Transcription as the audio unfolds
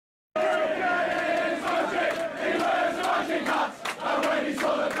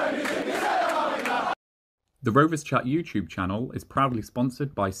The Rovers Chat YouTube channel is proudly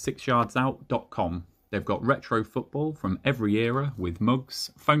sponsored by 6yardsout.com. They've got retro football from every era with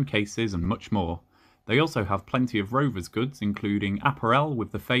mugs, phone cases and much more. They also have plenty of Rovers goods including apparel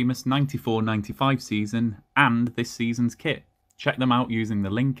with the famous 94-95 season and this season's kit. Check them out using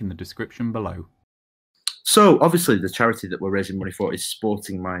the link in the description below. So obviously the charity that we're raising money for is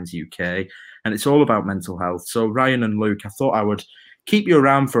Sporting Minds UK, and it's all about mental health. So Ryan and Luke, I thought I would keep you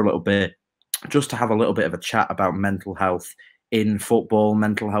around for a little bit just to have a little bit of a chat about mental health in football,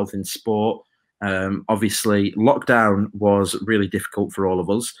 mental health in sport. Obviously, lockdown was really difficult for all of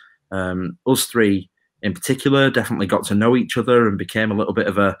us. Us three in particular definitely got to know each other and became a little bit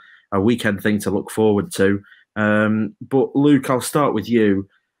of a weekend thing to look forward to. But Luke, I'll start with you.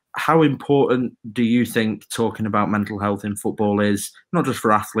 How important do you think talking about mental health in football is, not just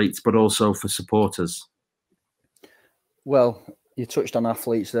for athletes, but also for supporters? Well, you touched on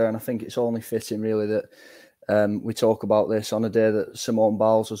athletes there, and I think it's only fitting, really, that we talk about this on a day that Simone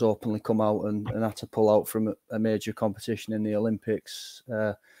Biles has openly come out and had to pull out from a major competition in the Olympics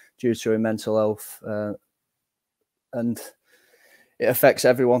due to her mental health. And it affects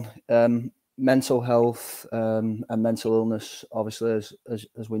everyone. Mental health and mental illness, obviously,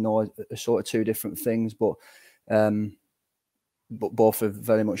 as we know, are sort of two different things, but both are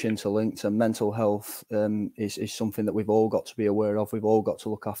very much interlinked. And mental health is something that we've all got to be aware of. We've all got to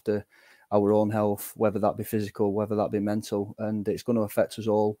look after our own health, whether that be physical, whether that be mental, and it's going to affect us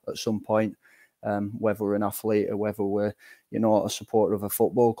all at some point, whether we're an athlete or whether we're, a supporter of a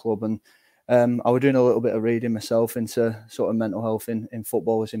football club. And I was doing a little bit of reading myself into sort of mental health in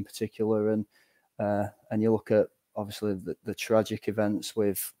footballers in particular, and you look at obviously the tragic events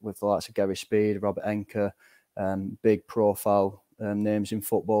with the likes of Gary Speed, Robert Enke, big profile names in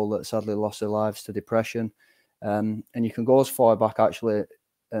football that sadly lost their lives to depression, and you can go as far back actually,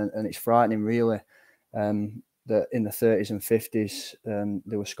 and it's frightening really, that in the 30s and 50s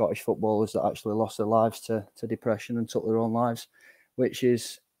there were Scottish footballers that actually lost their lives to depression and took their own lives, which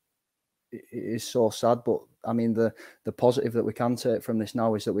is so sad. But I mean, the positive that we can take from this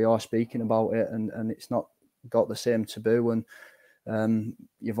now is that we are speaking about it, and it's not got the same taboo. And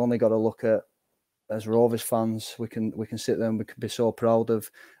you've only got to look at, as Rovers fans, we can sit there and we can be so proud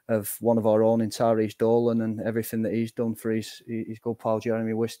of one of our own in Tyrese Dolan and everything that he's done for his good pal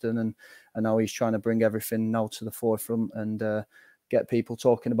Jeremy Whiston, and now he's trying to bring everything now to the forefront and get people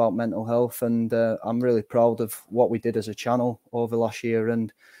talking about mental health. And I'm really proud of what we did as a channel over last year,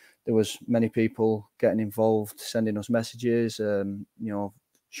 and there was many people getting involved, sending us messages,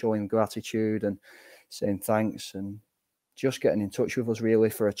 showing gratitude and saying thanks, and just getting in touch with us really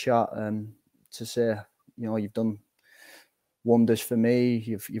for a chat, to say, you've done wonders for me.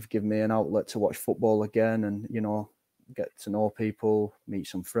 You've given me an outlet to watch football again, and get to know people, meet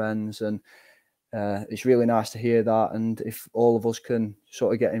some friends, and it's really nice to hear that. And if all of us can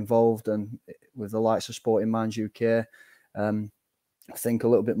sort of get involved and with the likes of Sporting Minds UK, think a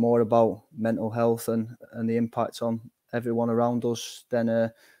little bit more about mental health and the impact on everyone around us, then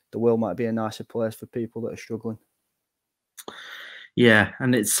the world might be a nicer place for people that are struggling. Yeah,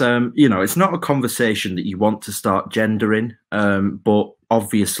 and it's it's not a conversation that you want to start gendering, but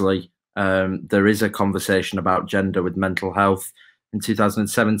obviously there is a conversation about gender with mental health. In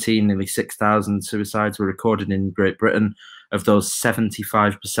 2017, nearly 6,000 suicides were recorded in Great Britain. Of those,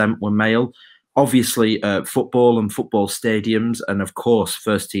 75% were male. Obviously, football and football stadiums, and of course,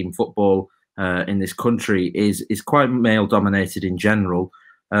 first team football in this country is quite male dominated in general.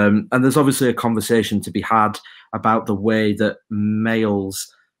 And there's obviously a conversation to be had about the way that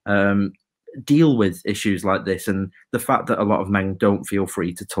males deal with issues like this, and the fact that a lot of men don't feel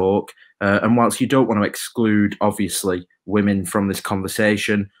free to talk. And whilst you don't want to exclude, obviously, women from this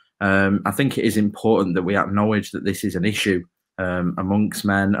conversation, I think it is important that we acknowledge that this is an issue amongst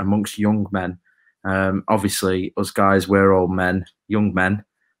men, amongst young men. Obviously, us guys, we're all men, young men.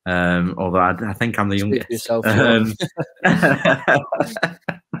 Although I think I'm the youngest. Yourself,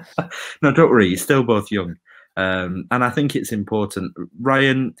 no, don't worry, you're still both young. And I think it's important.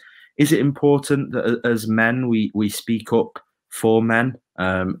 Ryan, is it important that as men we speak up for men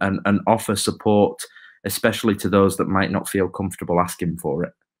and offer support, especially to those that might not feel comfortable asking for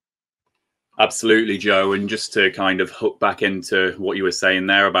it? Absolutely, Joe. And just to kind of hook back into what you were saying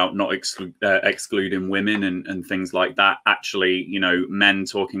there about not excluding women and things like that, actually, men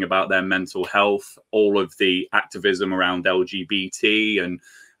talking about their mental health, all of the activism around LGBT and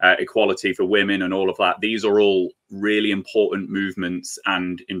equality for women and all of that, these are all really important movements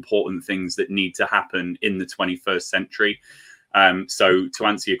and important things that need to happen in the 21st century. So to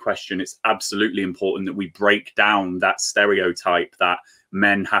answer your question, it's absolutely important that we break down that stereotype that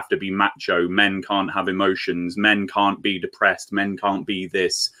men have to be macho, men can't have emotions, men can't be depressed, men can't be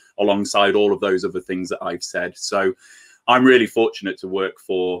this, alongside all of those other things that I've said. So I'm really fortunate to work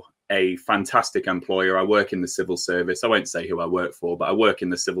for a fantastic employer. I work in the civil service. I won't say who I work for, but I work in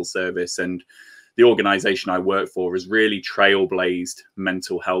the civil service, and the organization I work for has really trailblazed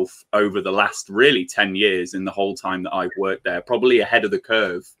mental health over the last really 10 years in the whole time that I've worked there, probably ahead of the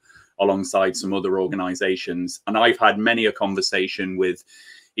curve alongside some other organizations. And I've had many a conversation with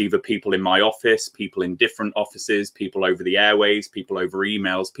either people in my office, people in different offices, people over the airways, people over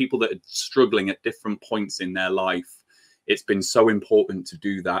emails, people that are struggling at different points in their life. It's been so important to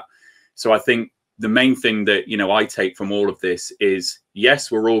do that. So I think the main thing that, you know, I take from all of this is, yes,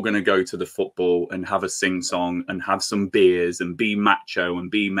 we're all going to go to the football and have a sing song and have some beers and be macho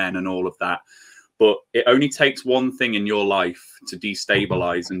and be men and all of that. But it only takes one thing in your life to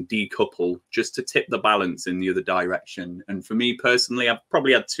destabilize and decouple, just to tip the balance in the other direction. And for me personally, I've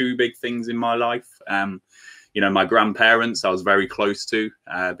probably had two big things in my life. You know, my grandparents, I was very close to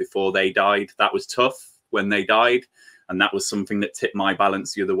before they died. That was tough when they died. And that was something that tipped my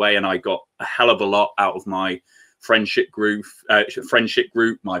balance the other way. And I got a hell of a lot out of my friendship group,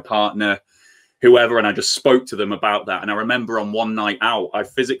 my partner, whoever. And I just spoke to them about that. And I remember on one night out, I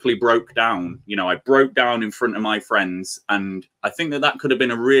physically broke down. You know, I broke down in front of my friends. And I think that that could have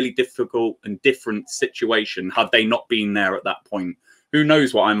been a really difficult and different situation had they not been there at that point. Who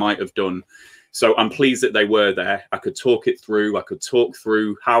knows what I might have done. So I'm pleased that they were there. I could talk it through. I could talk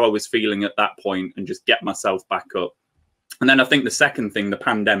through how I was feeling at that point and just get myself back up. And then I think the second thing, the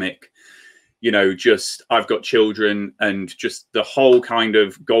pandemic, you know, just I've got children, and just the whole kind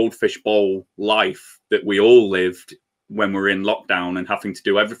of goldfish bowl life that we all lived when we're in lockdown and having to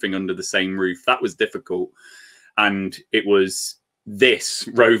do everything under the same roof. That was difficult. And it was this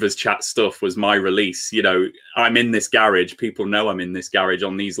Rovers Chat stuff was my release. You know, I'm in this garage. People know I'm in this garage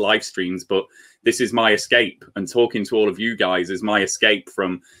on these live streams, but this is my escape. And talking to all of you guys is my escape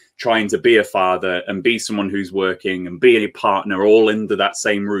from trying to be a father and be someone who's working and be a partner, all under that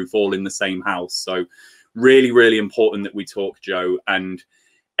same roof, all in the same house. So really, really important that we talk, Joe. And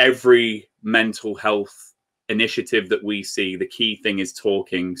every mental health initiative that we see, the key thing is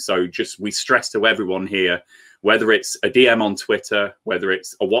talking. So just, we stress to everyone here, whether it's a DM on Twitter, whether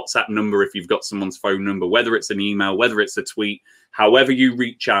it's a WhatsApp number, if you've got someone's phone number, whether it's an email, whether it's a tweet, however you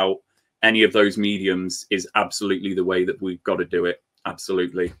reach out, any of those mediums is absolutely the way that we've got to do it.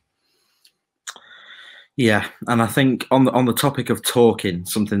 Absolutely. Yeah, and I think on the topic of talking,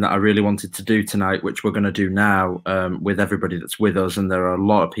 something that I really wanted to do tonight, which we're going to do now with everybody that's with us, and there are a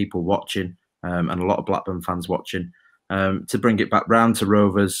lot of people watching and a lot of Blackburn fans watching, to bring it back round to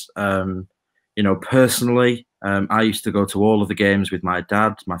Rovers. You know, personally, I used to go to all of the games with my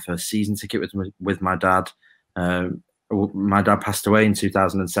dad. My first season ticket with my dad. My dad passed away in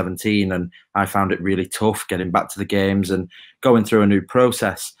 2017, and I found it really tough getting back to the games and going through a new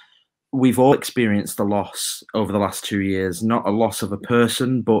process. We've all experienced a loss over the last 2 years, not a loss of a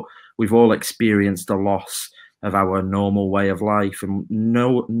person, but we've all experienced a loss of our normal way of life. And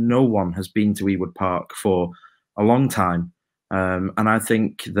no one has been to Ewood Park for a long time. And I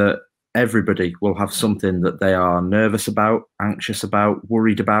think that everybody will have something that they are nervous about, anxious about,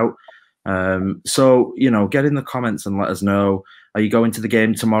 worried about. So, you know, get in the comments and let us know. Are you going to the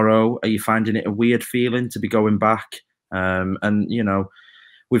game tomorrow? Are you finding it a weird feeling to be going back? And, you know,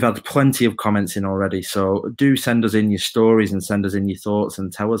 we've had plenty of comments in already, so do send us in your stories and send us in your thoughts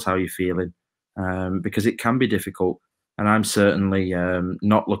and tell us how you're feeling, because it can be difficult. And I'm certainly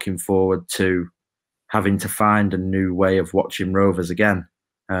not looking forward to having to find a new way of watching Rovers again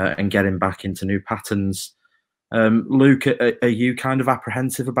and getting back into new patterns. Luke, are you kind of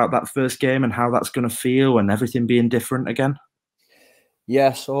apprehensive about that first game and how that's going to feel and everything being different again?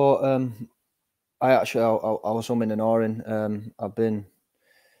 Yeah, so I was humming and hawing. I've been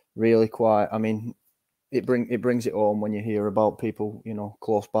really quiet. I mean, it brings it home when you hear about people, you know,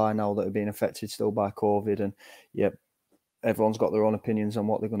 close by now that are being affected still by COVID, and yeah, everyone's got their own opinions on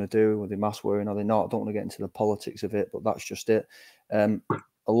what they're going to do. Are they mask wearing? Are they not? I don't want to get into the politics of it, but that's just it.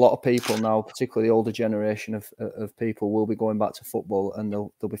 A lot of people now, particularly the older generation of people, will be going back to football, and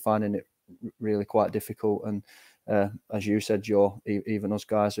they'll be finding it really quite difficult. And as you said, Joe, even us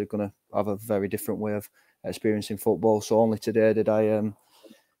guys are going to have a very different way of experiencing football. So only today did I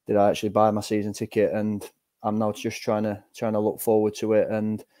actually buy my season ticket, and I'm now just trying to look forward to it.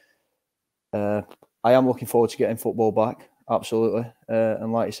 And I am looking forward to getting football back, absolutely.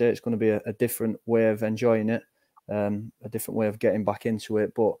 And like you say, it's going to be a different way of enjoying it, a different way of getting back into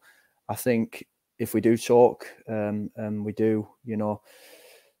it. But I think if we do talk and we do, you know,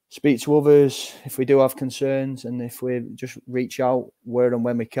 speak to others if we do have concerns, and if we just reach out where and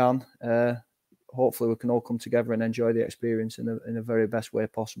when we can. Hopefully we can all come together and enjoy the experience in the very best way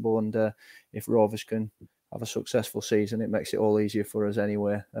possible. And if Rovers can have a successful season, it makes it all easier for us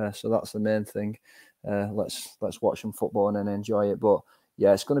anyway. So that's the main thing. Let's watch some football and then enjoy it. But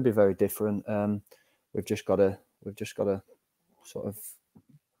yeah, it's going to be very different. We've just got to sort of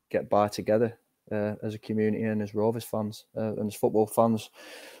get by together as a community and as Rovers fans and as football fans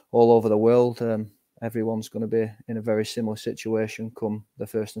all over the world. Everyone's going to be in a very similar situation come the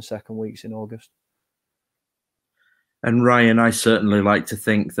first and second weeks in August. And Ryan, I certainly like to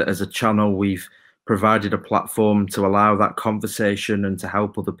think that as a channel, we've provided a platform to allow that conversation and to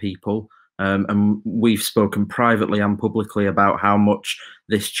help other people. And we've spoken privately and publicly about how much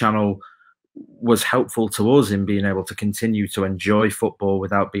this channel was helpful to us in being able to continue to enjoy football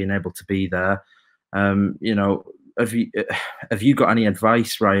without being able to be there. You know, have you got any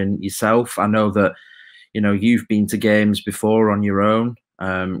advice, Ryan, yourself? I know that, you know, you've been to games before on your own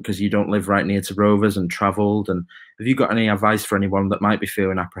because you don't live right near to Rovers and travelled. And have you got any advice for anyone that might be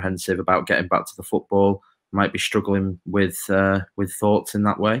feeling apprehensive about getting back to the football, might be struggling with thoughts in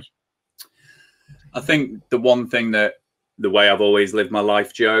that way? I think the one thing that the way I've always lived my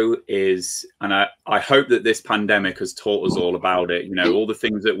life, Joe, is, and I hope that this pandemic has taught us all about it, you know, all the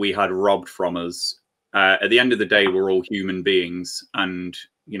things that we had robbed from us. At the end of the day, we're all human beings. And,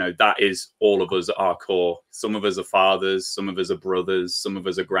 you know, that is all of us at our core. Some of us are fathers, some of us are brothers, some of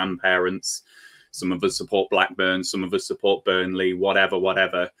us are grandparents, some of us support Blackburn, some of us support Burnley, whatever.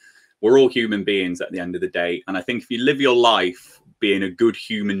 We're all human beings at the end of the day. And I think if you live your life being a good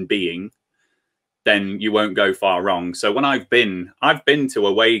human being, then you won't go far wrong. So when I've been to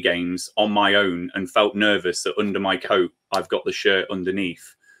away games on my own and felt nervous that under my coat, I've got the shirt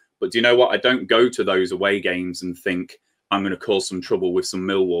underneath. But do you know what? I don't go to those away games and think I'm going to cause some trouble with some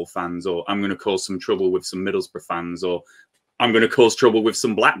Millwall fans, or I'm going to cause some trouble with some Middlesbrough fans, or I'm going to cause trouble with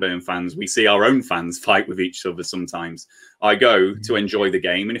some Blackburn fans. We see our own fans fight with each other sometimes. I go to enjoy the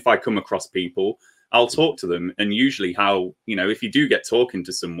game. And if I come across people, I'll talk to them. And usually how, you know, if you do get talking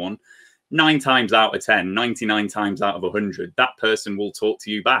to someone, 9 times out of 10, 99 times out of 100, that person will talk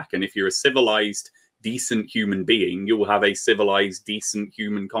to you back. And if you're a civilized, decent human being, you will have a civilized, decent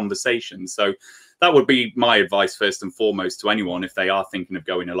human conversation. So that would be my advice first and foremost to anyone if they are thinking of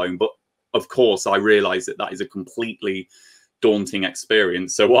going alone. But of course, I realize that that is a completely daunting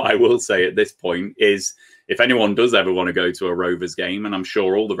experience. So what I will say at this point is, if anyone does ever want to go to a Rovers game, and I'm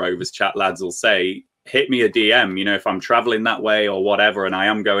sure all the Rovers chat lads will say, hit me a DM, you know, if I'm traveling that way or whatever, and I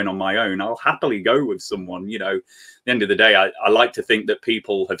am going on my own, I'll happily go with someone. You know, at the end of the day, I like to think that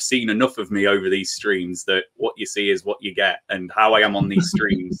people have seen enough of me over these streams that what you see is what you get. And how I am on these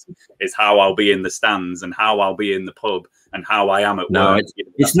streams is how I'll be in the stands and how I'll be in the pub and how I am at work.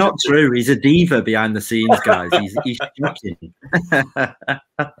 It's not true. He's a diva behind the scenes, guys. He's shocking.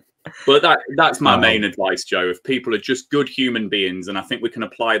 But that's my main advice, Joe. If people are just good human beings, and I think we can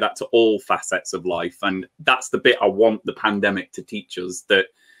apply that to all facets of life. And that's the bit I want the pandemic to teach us, that,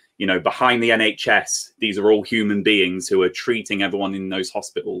 you know, behind the NHS, these are all human beings who are treating everyone in those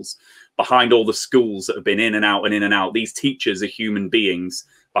hospitals. Behind all the schools that have been in and out and in and out, these teachers are human beings.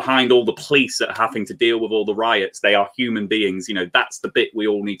 Behind all the police that are having to deal with all the riots, they are human beings. You know, that's the bit we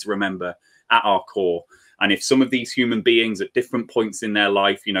all need to remember at our core. And if some of these human beings at different points in their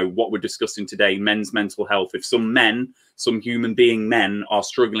life, you know, what we're discussing today, men's mental health, if some men, some human being men are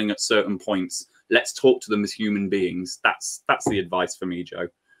struggling at certain points, let's talk to them as human beings. That's the advice for me, Joe.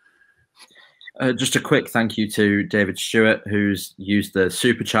 Just a quick thank you to David Stewart, who's used the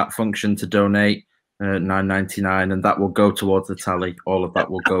super chat function to donate $9.99, and that will go towards the tally. All of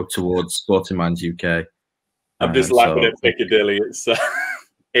that will go towards Sporting Minds UK. I'm just laughing at Piccadilly.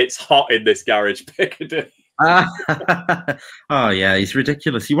 It's hot in this garage, Piccadilly. Oh yeah, he's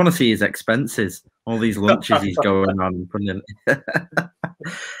ridiculous. You want to see his expenses, all these lunches he's going on.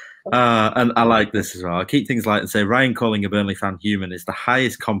 And I like this as well. I keep things light and say Ryan calling a Burnley fan human is the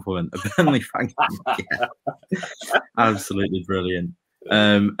highest compliment a Burnley fan can get. Absolutely brilliant.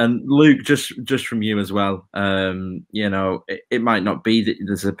 And Luke, just from you as well, you know, it might not be that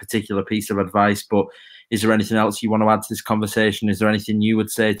there's a particular piece of advice, but is there anything else you want to add to this conversation? Is there anything you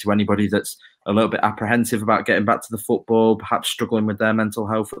would say to anybody that's a little bit apprehensive about getting back to the football, perhaps struggling with their mental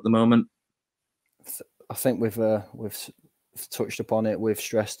health at the moment? I think we've touched upon it, we've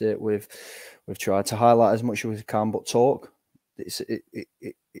stressed it, we've tried to highlight as much as we can, but talk.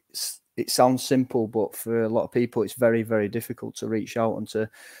 It sounds simple, but for a lot of people, it's very, very difficult to reach out and to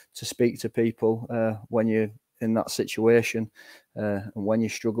speak to people when you're in that situation, and when you're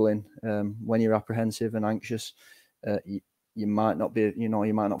struggling, when you're apprehensive and anxious. you might not be, you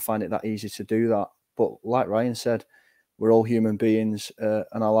might not find it that easy to do that. But like Ryan said, we're all human beings,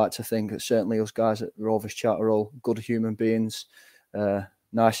 and I like to think that certainly us guys at Rovers Chat are all good human beings,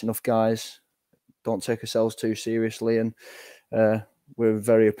 nice enough guys, don't take ourselves too seriously, and we're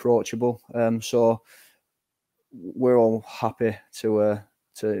very approachable. So we're all happy to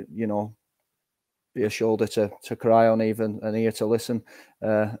be a shoulder to cry on, even an ear to listen,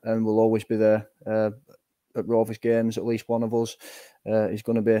 and we'll always be there at Rovers games. At least one of us is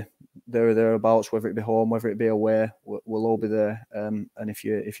going to be there or thereabouts, whether it be home, whether it be away. We'll all be there. And if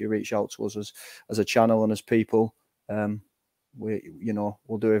you reach out to us as a channel and as people, we'll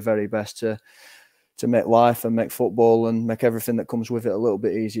do our very best to make life and make football and make everything that comes with it a little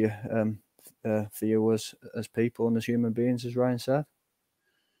bit easier for you as people and as human beings, as Ryan said.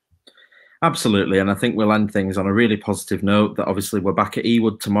 Absolutely, and I think we'll end things on a really positive note that obviously we're back at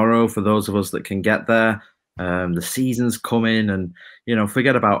Ewood tomorrow for those of us that can get there. The season's coming, and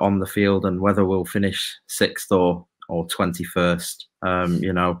forget about on the field and whether we'll finish 6th or 21st.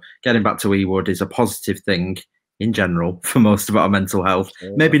 Getting back to Ewood is a positive thing in general for most of our mental health.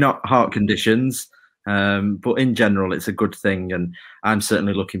 Maybe not heart conditions, but in general, it's a good thing, and I'm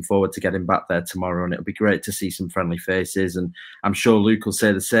certainly looking forward to getting back there tomorrow. And it'll be great to see some friendly faces, and I'm sure Luke will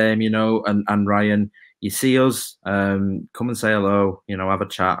say the same. And Ryan, you see us, come and say hello. Have a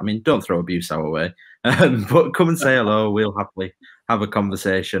chat. I mean, don't throw abuse our way, but come and say hello. We'll happily have a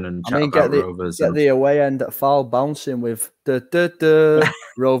conversation and chat about Rovers. Get the away end at foul bouncing with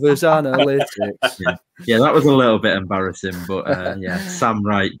Rovers analytics. Yeah, that was a little bit embarrassing, but Sam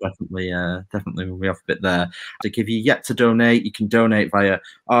Wright definitely will be off a bit there. If you're yet to donate, you can donate via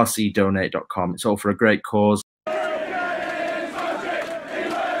rcdonate.com. It's all for a great cause.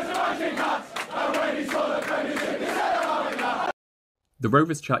 The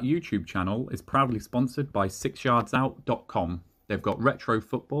Rovers Chat YouTube channel is proudly sponsored by 6yardsout.com. They've got retro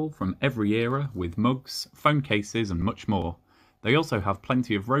football from every era with mugs, phone cases and much more. They also have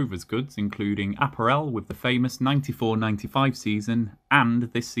plenty of Rovers goods, including apparel with the famous 94-95 season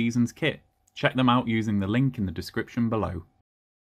and this season's kit. Check them out using the link in the description below.